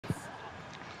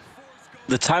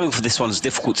the timing for this one's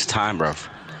difficult to time, bruv.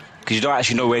 Because you don't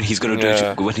actually know when he's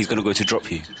gonna when he's gonna go to drop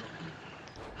you.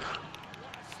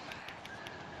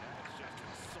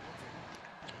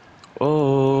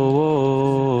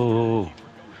 Oh,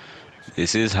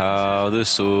 this is how the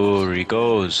story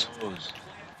goes.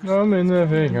 I'm in the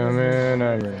thing, I'm in,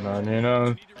 you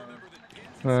know.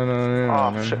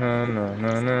 Oh, shit.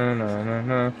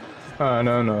 Yeah,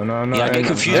 I get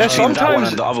confused Yeah, between that one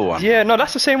and the other one. Yeah, no,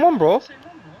 that's the same one, bro.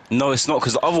 No, it's not,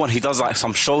 because the other one he does like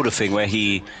some shoulder thing where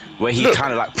he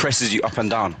kind of like presses you up and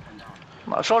down.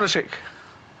 Shoulder shake.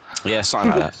 Yeah,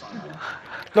 something like that.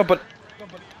 No, but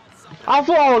I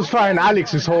thought I was fighting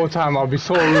Alex this whole time. I'll be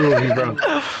so rude with you, bro.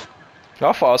 I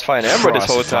thought I was fighting Ember this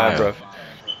whole time, bro.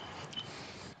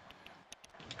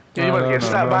 Yeah, you want to get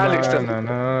slapped by Alex then.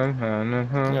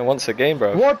 Yeah, once again,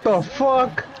 bro. What the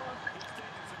fuck?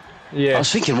 Yeah. I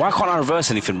was thinking, why can't I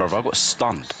reverse anything, brother? I got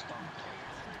stunned.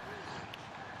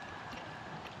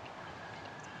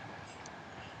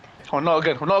 Oh, not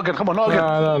again, not again, come on, not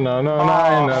again.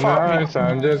 No,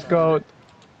 son, just go.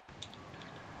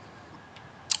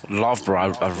 Love, bro, I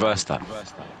reversed that.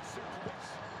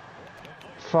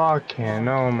 Fucking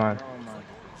no, man.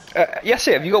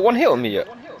 Yassir, have you got one hit on me yet?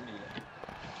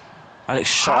 Alex,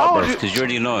 shut up, bro, because you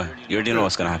already know. You already know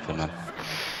what's gonna happen, man.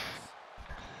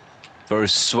 Bro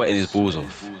is sweating his balls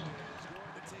off.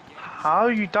 How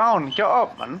are you down? Get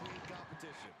up, man.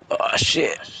 Oh,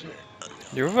 shit.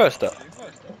 You reversed that.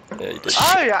 Yeah, you did.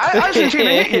 Oh, yeah, I actually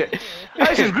didn't hit you.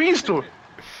 Alex is green still.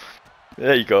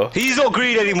 There you go. He's not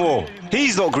green anymore.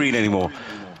 He's not green anymore.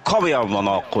 Come here, man,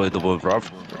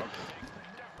 bruv.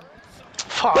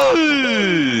 Fuck.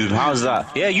 Boom! How's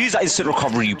that? Yeah, use that instant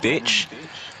recovery, you bitch.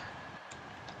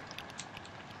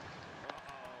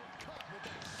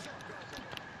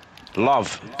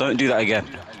 Love, don't do that again.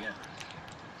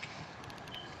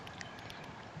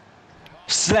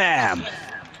 Slam!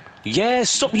 Yeah,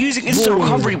 stop using instant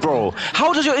recovery, bro.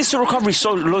 How does your instant recovery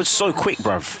load so quick,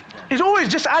 bruv? It's always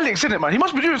just Alex, isn't it, man? He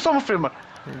must be doing something, man.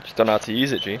 You just don't know how to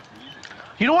use it, G.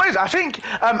 You know what it is? I think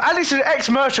Alex is an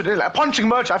ex-merchant, like a punching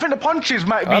merchant. I think the punches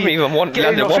might be. I haven't even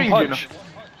landed your one thing, punch. you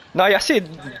know? No,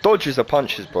 Yassir dodges the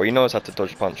punches, bro. He knows how to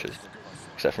dodge punches.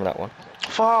 Except from that one.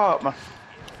 Fuck, man.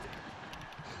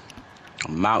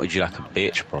 I mounted you like a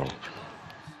bitch, bro.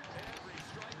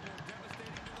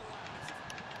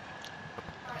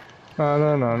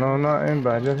 No, nothing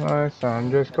bad. Just nice,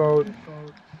 son. Just go.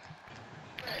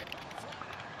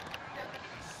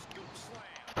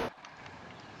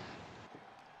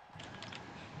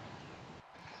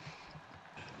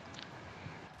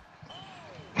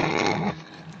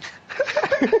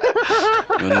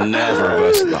 You'll never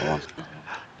reverse that one.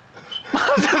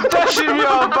 Dashing me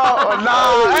about.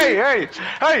 Nah, hey.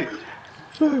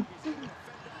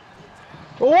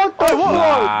 What the fuck?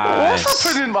 Nice. What's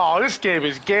happening? Oh, this game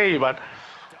is gay, man.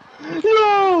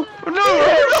 No!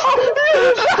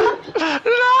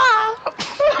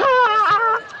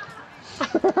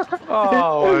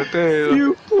 Oh, dude.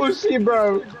 You pussy,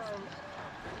 bro.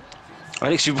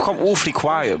 Alex, you've become awfully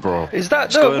quiet, bro. Is that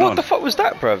What's the going what on? the fuck was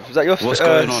that, bro? Was that your What's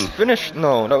going on? finish?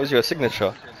 No, that was your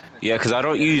signature. Yeah, because I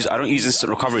don't use instant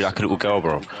recovery like a little girl,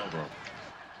 bro.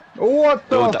 What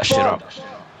the Build fuck? that shit up.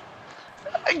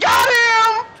 Got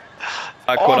him!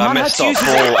 I messed up,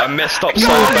 bro. I messed up so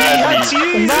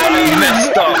badly. I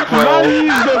messed up, bro.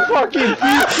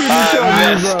 I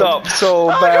messed up so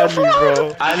badly,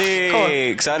 bro.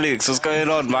 Alex, what's going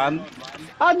on, man?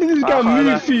 I think this guy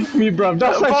moose me, bro.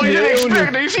 That's Bro, actually you didn't the only.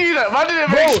 expect that. You see that? Man, I didn't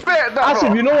even expect that, I said,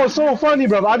 bro. you know what's so funny,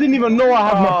 bro? I didn't even know I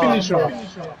had my finisher.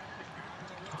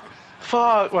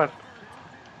 Fuck, man.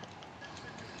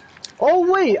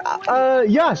 Oh wait,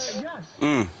 yes.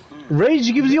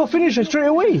 Rage gives you your finisher straight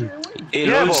away.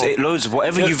 It loads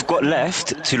whatever you've got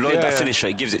left to load that finisher.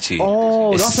 It gives it to you.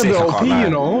 Oh, It's that's a sick, bit I OP, can't lie. you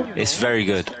know. It's very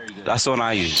good. That's the one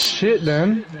I use. Shit,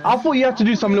 then. I thought you had to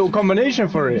do some little combination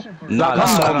for it. Nah,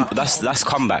 that's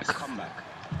comeback.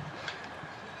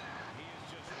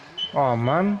 Oh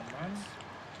man.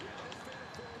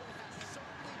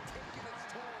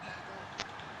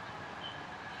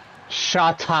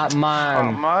 Shut up, Oh,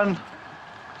 man. man.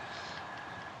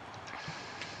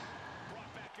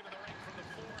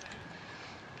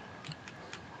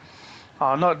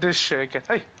 Oh, not this shit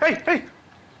again. Hey!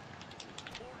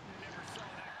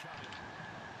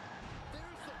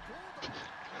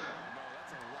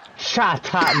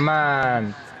 Shut up,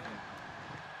 man.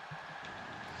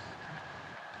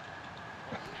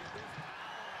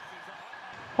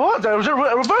 What? There was a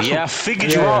reversal? Yeah, I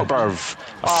figured you out, bruv.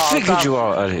 I figured you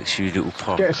out, Alex, you little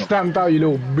pop. Get stamped out, you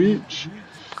little bitch.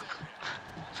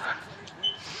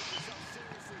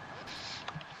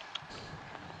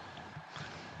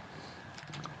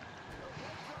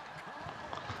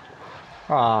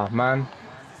 Ah, man.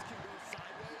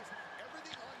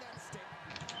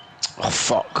 Oh,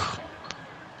 fuck.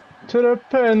 To the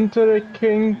pen, to the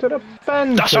king, to the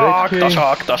pen, The to shark, the the king.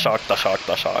 shark, the shark, the shark,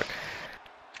 the shark.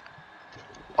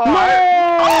 Oh, No!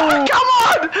 oh, come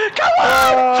on! Come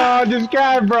on! Oh, this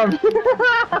guy, bro.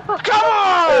 Come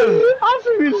on! I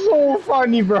think it's so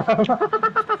funny, bro.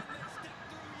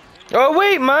 Oh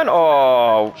wait, man.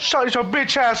 Oh, Shut your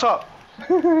bitch ass up.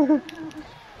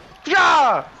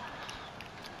 Yeah!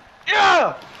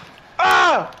 Yeah!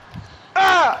 Ah!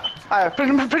 Ah!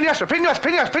 Piñas.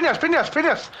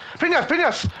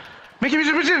 Make him use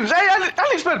the resilience. Hey,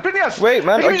 Alex, man, Piñas. wait,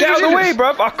 man. Get out of the way,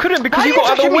 bruv. I couldn't because you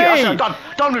got out of the way.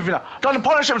 Done with you now. Done. The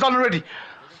partnership is done already.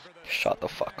 Shut the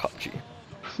fuck up, G.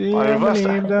 See, I I reversed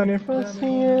believe that. that if I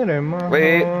see it in my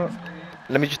Wait. heart.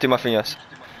 Let me just do my thing, yes.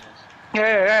 Yeah.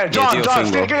 Yeah, do your John,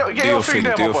 thing, bro. get your thing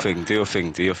there, do your my boy. thing, do your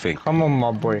thing, do your thing. Come on,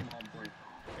 my boy.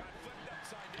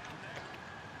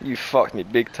 You fucked me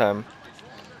big time.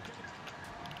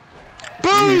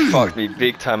 Boom! You fucked me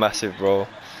big time, massive, bro.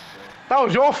 That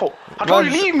was your fault. I told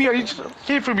you leave me, and you just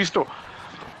came through me still.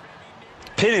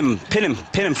 Pin him,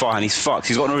 Farhan, he's fucked.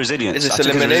 He's got no resilience. Is this I took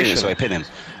his elimination? resilience, so I pin him.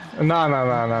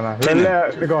 No. Pin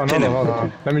him. Go on, Pin hold him.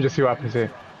 on. Let me just see what happens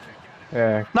here.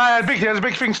 Yeah. Nah, he has a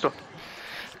big thing still.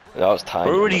 That was tiny.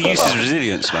 We're already used his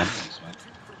resilience, man.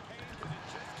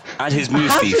 Add his move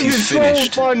thief, This he's is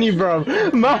finished. so funny, bro.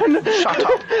 Man. Shut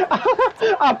up.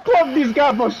 I popped this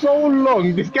guy for so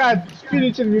long. This guy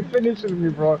finishing me,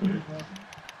 bro.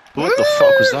 What the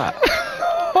fuck was that?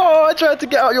 Oh, I tried to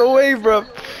get out your way, bro.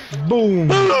 Boom.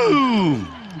 Boom!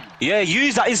 Yeah,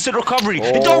 use that instant recovery.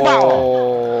 It don't matter.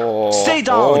 Oh. Stay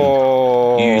down.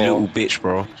 Oh. You little bitch,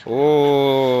 bro.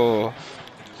 Oh.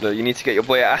 Look, you need to get your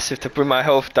boy Asif to bring my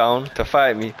health down to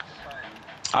fight me.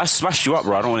 I smashed you up,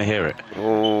 bro. I don't want to hear it.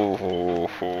 Oh.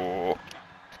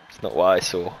 It's not what I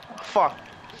saw. Fuck.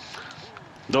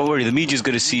 Don't worry, the media's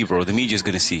gonna see, bro. The media's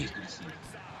gonna see.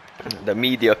 The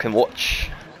media can watch.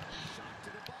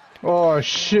 Oh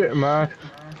shit, man.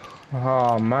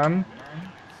 Oh man.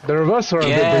 The reverse are a bit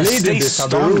Yeah, delayed in stay this.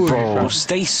 stunned, bro.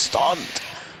 Stay stunned.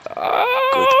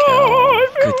 Oh,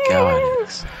 Good girl,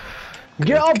 Alex.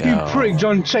 Get up, girl. you prick,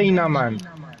 John Cena, man.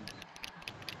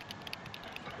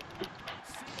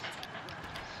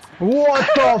 What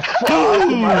the fuck,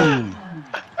 man?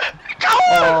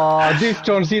 Oh, this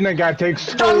John Cena guy takes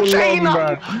so John long, Cena.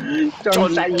 bro.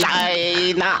 John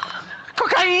Cena.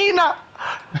 Cocaine. Come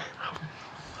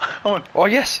on. Oh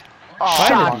yes. Oh,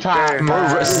 Shut up, Bro,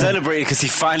 man. celebrating because he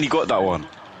finally got that one.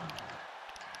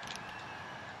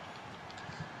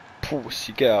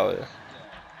 Pussy, get out of there.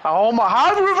 Oh my, how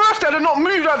have you reversed that and not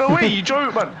moved out of the way, you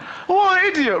joke, man? What an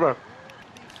idiot, bro.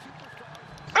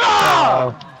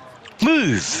 Ah!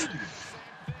 Move!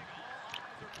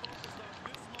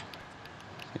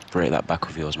 Break that back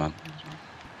of yours, man.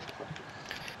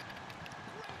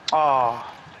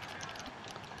 Ah.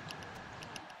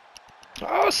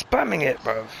 Oh, spamming it,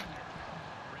 bruv.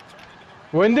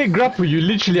 When they grapple, you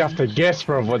literally have to guess,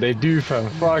 bro, what they do, fam.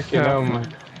 Fucking hell,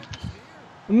 man.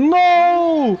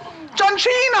 No! John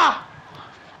Cena!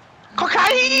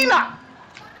 Cocaine!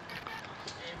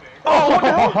 Oh, what the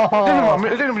hell? They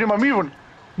didn't even do my move on.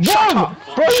 Shut up!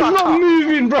 Bro, he's Shut not up!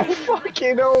 moving, bro.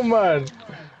 Fucking hell, man.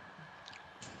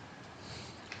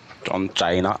 John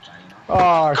China.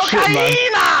 Oh, shit, man.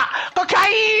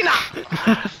 Cocaine!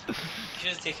 Should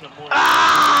have taken a more.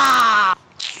 Ah!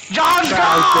 John's Fucking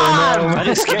hell, gone! man.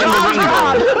 Alex, get in the ring,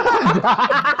 bro.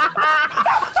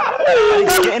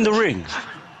 Alex, get in the ring.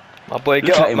 My boy, Look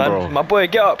get at up, him, man. bro. My boy,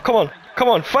 get up. Come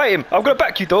on, fight him. I'm gonna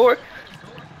back you, don't worry. Oh,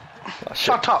 shit.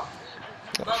 Shut up!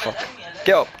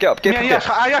 Get up, get Yeah,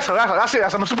 up. yes, that's it,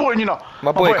 I'm supporting you now.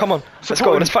 My boy, come on. Let's go,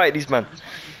 Supporting let's fight these, man.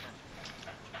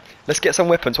 Let's get some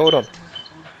weapons, hold on.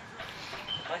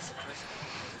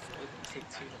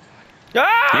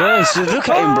 Ah! Yeah, so look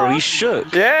at him, bro. He's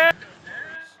shook. Yeah!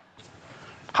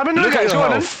 How many Look at guys your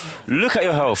going in? health. Look at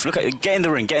your health. Get in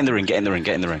the ring. Get in the ring.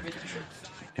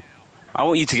 I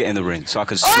want you to get in the ring so I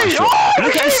can smash you. oh,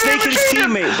 Look at him Imagine, snaking his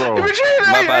teammate, bro.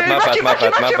 My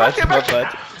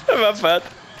bad.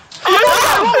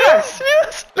 Yes!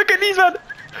 Look at these, man!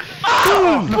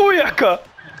 Boom! Booyaka!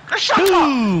 Shut up!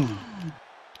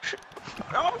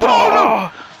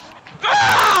 Oh,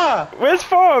 Ah! where's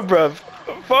Farah, bruv?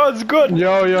 Farah's good.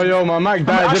 Yo, my mic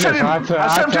died, I didn't sent it? him. I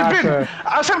sent him to bin.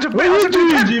 I sent him to bin. What are you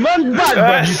doing, G? Man's back, bro.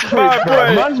 Yes, You my prick, bro.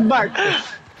 boy. Man's back.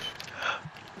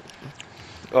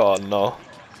 Oh no.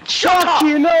 Shut up!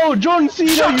 You know, John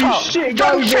Cena, Shut you up! shit,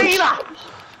 John guys. Cena!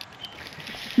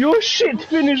 Your shit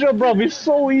finisher, bro. It's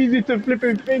so easy to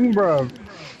flipping thing, bro. Do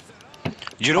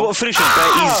you know what finisher is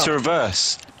very easy to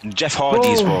reverse? Jeff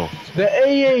Hardy's, bro. The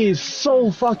AA is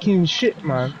so fucking shit,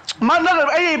 man. Man, none of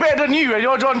AA better than you, and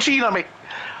you're John Cena, mate.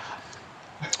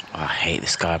 I hate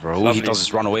this guy, bro. All he does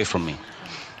is run away from me.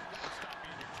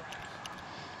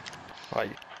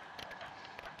 Right.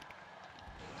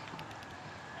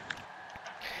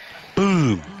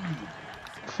 Boom.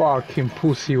 Fucking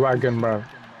pussy wagon, bro.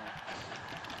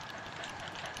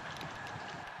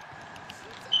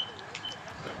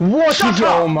 What Shut is your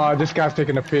up! Omar? This guy's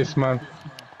taking a piss, man.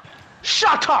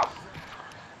 Shut up!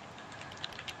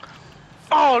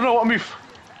 Oh no, what a move!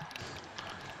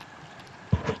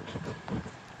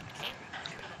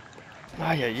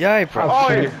 Ay, bro. Oh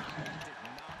yeah!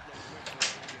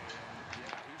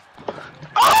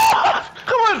 Ah!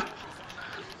 Come on!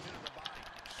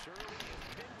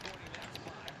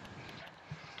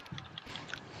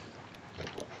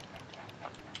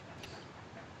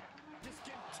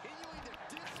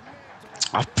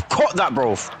 I've caught that,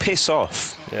 bro. Piss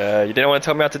off. Yeah, you didn't want to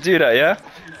tell me how to do that, yeah?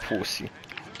 Pussy.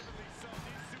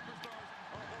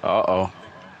 Uh-oh.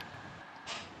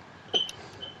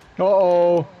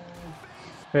 Uh-oh.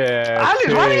 Yeah.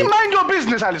 Alice, why do you mind your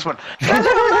business, Alice, man? That's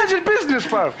not mind your business,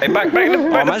 bro. Hey, back Oh,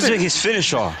 the man's doing his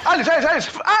finisher. Alice,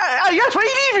 yes, why are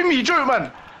you leaving me, joke,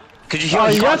 man? Could you Oh,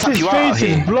 he can't yes, tap his you out face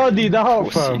here. is bloodied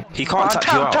out, fam. He can't tap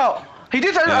you out. He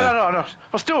did say, Yeah. no,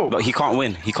 but still. But he can't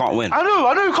win. He can't win. I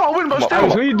know you can't win, but What,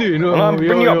 Alex, still. what are you doing? No,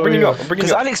 bring you up, bring you up, bring Because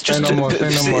you up. Alex just Say no more, say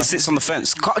no more. sits on the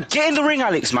fence. Get in the ring,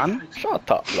 Alex, man. Shut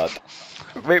up, blood.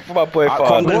 Wait for my boy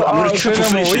I'm Fard. gonna triple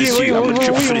finish this to you. I'm gonna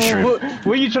triple finish him. What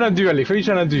are you trying to do, Alex? What are you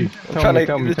trying to do?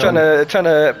 Trying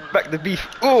to back the beef.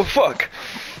 Oh, fuck.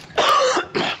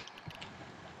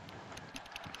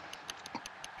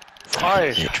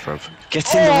 Aye. Bitch, bro.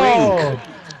 Get in the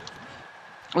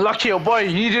ring. Lucky your boy,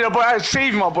 you needed a boy to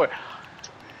save my boy.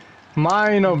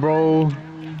 Minor, bro.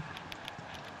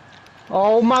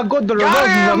 Oh my god, the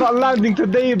reverses are not landing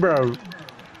today, bro.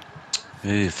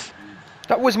 Move.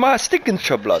 That was my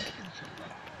signature, blood.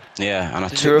 Yeah, and I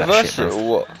Did you took that reverse shit, it bro. or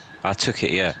what? I took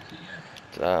it, yeah.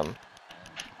 Damn.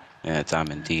 Yeah, damn,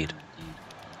 indeed.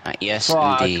 Yes,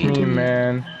 Fuck indeed. me,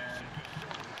 man.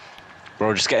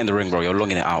 Bro, just get in the ring, bro. You're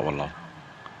longing it out, wallah.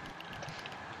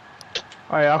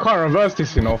 Hey, I can't reverse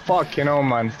this, you know. Fuck, you know,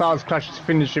 man. Styles Clash is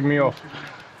finishing me off.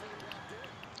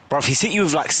 Bro, he's hit you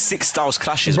with like 6 Styles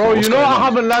Clashes, Bro, What's you know going I on?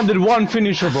 haven't landed one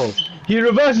finisher, bro. He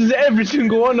reverses every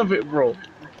single one of it, bro.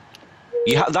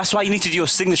 That's why you need to do your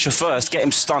signature first, get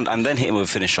him stunned, and then hit him with a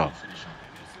finisher.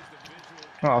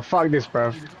 Oh, fuck this,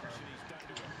 bro.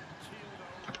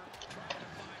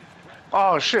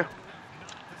 Oh shit.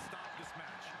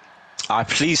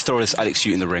 Please throw this Alex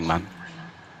Ute in the ring, man.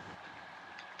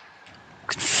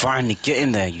 Can finally get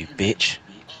in there, you bitch.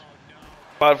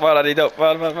 Fine, I need help.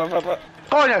 Fine.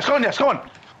 Go on, yes, come on.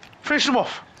 Finish him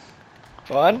off.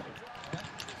 Fine.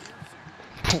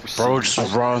 Bro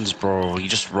just runs, bro. He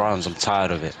just runs. I'm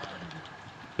tired of it.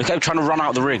 Look at him trying to run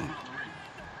out the ring.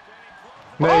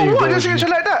 There you What? go. You're saying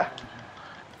like that?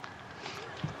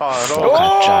 Oh, no.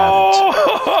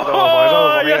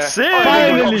 Oh, yes,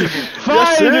 Finally!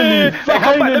 Finally!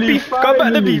 Finally! Come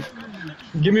back the beef.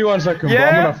 Give me 1 second,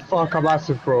 Yeah? bro. I'm gonna fuck up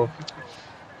Asif, bro.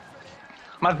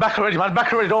 Man's back already,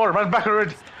 don't worry, man's back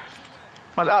already.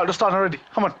 Man's out of the start already.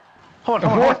 Come on.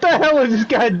 What the hell is this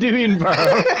guy doing, bro?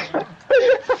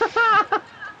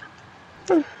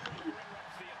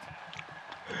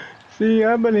 See,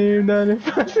 I believe that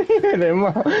if I see him,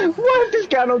 why is this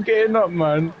guy not getting up,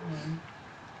 man?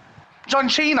 John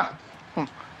Cena.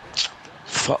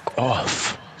 Fuck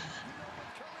off.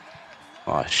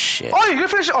 Oh, shit. Oh, you can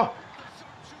finish it. Oh.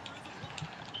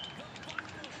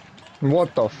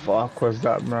 What the fuck was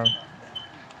that, bro?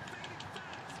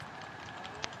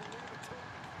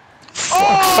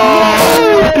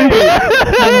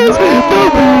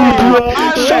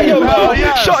 Shut your mouth!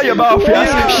 Shut your mouth!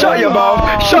 Yes! Shut your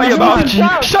mouth! Shut your mouth! G!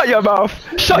 Shut your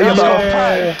mouth! Shut your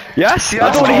mouth! Yes?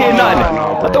 I don't want to hear nothing.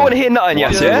 I don't want to hear nothing.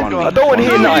 Yes? Yeah? I don't want to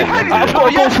hear nothing. I've got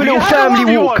to go for a little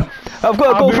family walk. I've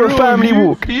got to go for a family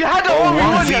walk. You had the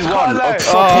 1v1, yes, can't lie.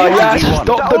 Oh yes, one.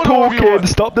 stop the talking,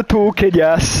 stop the talking,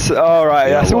 yes. Alright,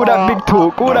 yes, all that big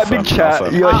talk, all that big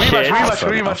chat, you're shit.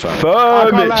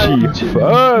 Firm it, Chief,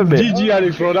 firm it. GG,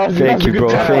 Alex, bro. That was Thank a you, good bro,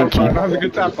 tap thank out, you. man. That was a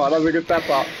good tap out. That was a good tap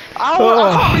out.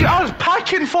 I was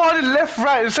packing forward left,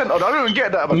 right, and centre. I don't even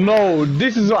get that, man. No,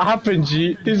 this is what happened,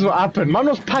 G. This is what happened. Man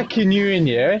was packing you in,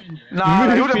 yeah?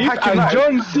 Nah, he wouldn't pack him and like-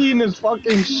 John Cena's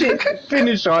fucking shit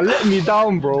finisher let me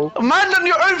down, bro. Man done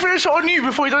your own finisher on you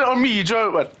before you done it on me, you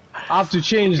joke, man. I have to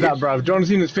change that, bruv. John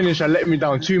Cena's finisher let me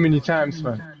down too many times,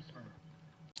 man.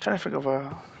 Trying to think of who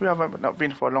I haven't not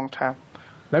been for a long time.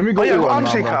 Let me go Oh yeah, with one I'm now,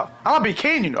 taking bro. out. I might be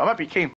Kane, you know. I might be Kane.